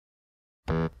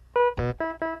The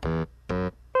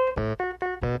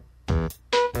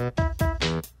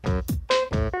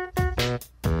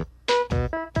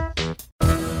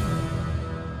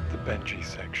Benji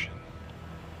section.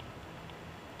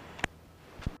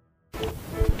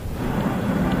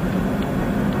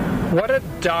 What a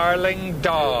darling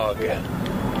dog.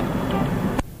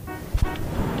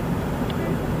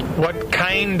 What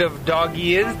kind of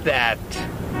doggy is that?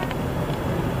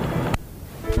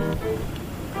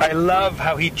 I love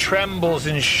how he trembles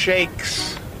and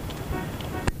shakes.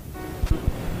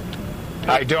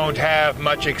 I don't have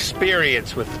much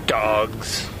experience with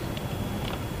dogs.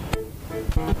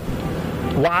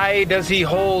 Why does he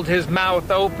hold his mouth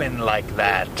open like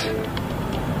that?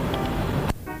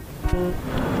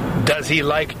 Does he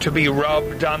like to be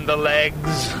rubbed on the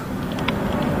legs?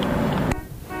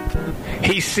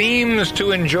 He seems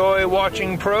to enjoy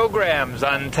watching programs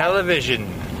on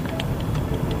television.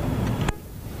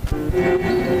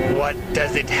 What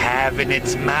does it have in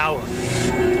its mouth?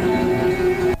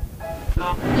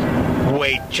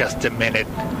 Wait just a minute.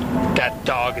 That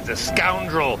dog is a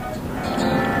scoundrel.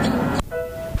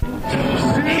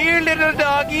 Here, little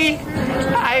doggy,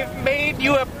 I've made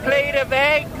you a plate of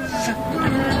eggs.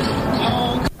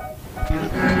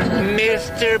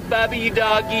 Mr. Bubby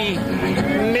Doggy,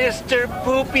 Mr.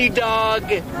 Poopy Dog.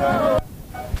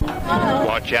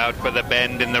 Watch out for the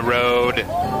bend in the road.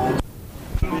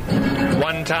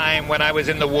 One time when I was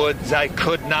in the woods, I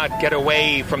could not get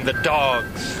away from the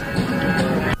dogs.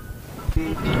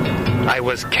 I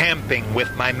was camping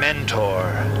with my mentor.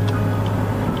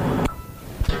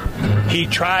 He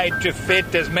tried to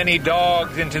fit as many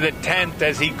dogs into the tent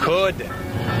as he could.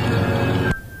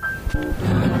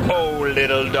 Oh,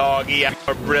 little doggy, our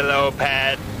Brillo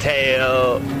pad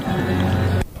tail.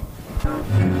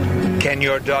 Can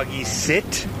your doggy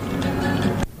sit?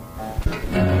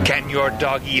 Can your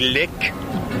doggy lick?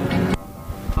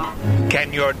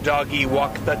 Can your doggy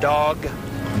walk the dog?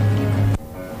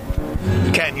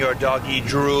 Can your doggy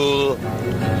drool?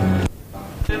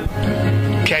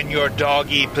 Can your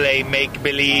doggy play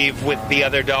make-believe with the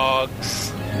other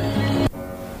dogs?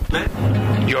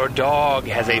 Your dog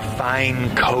has a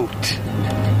fine coat.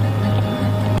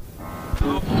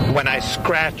 When I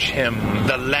scratch him,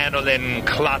 the lanolin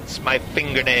clots my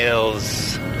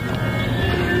fingernails.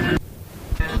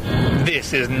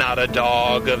 This is not a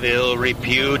dog of ill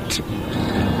repute.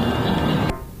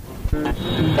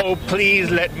 Oh, please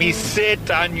let me sit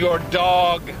on your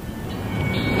dog.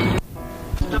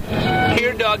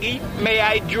 Here, doggy, may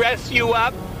I dress you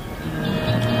up?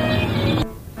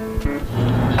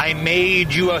 I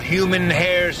made you a human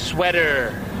hair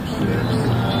sweater.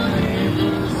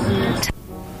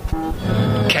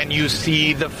 Can you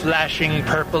see the flashing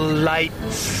purple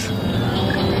lights?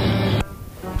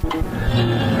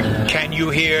 Can you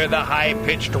hear the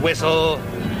high-pitched whistle?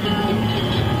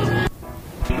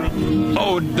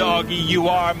 Oh, doggy, you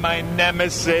are my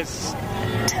nemesis.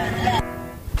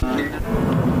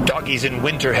 Doggies in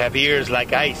winter have ears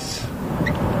like ice.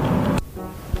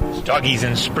 Doggies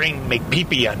in spring make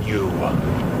pee-pee on you.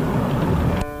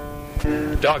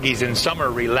 Doggies in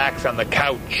summer relax on the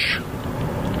couch.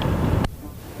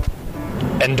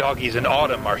 And doggies in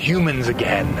autumn are humans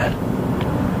again.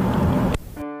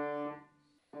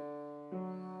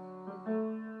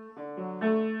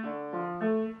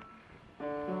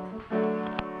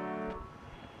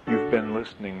 You've been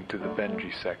listening to the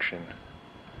Benji section.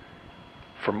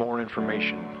 For more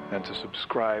information and to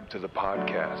subscribe to the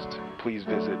podcast, please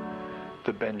visit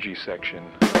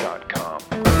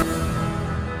thebenjisection.com.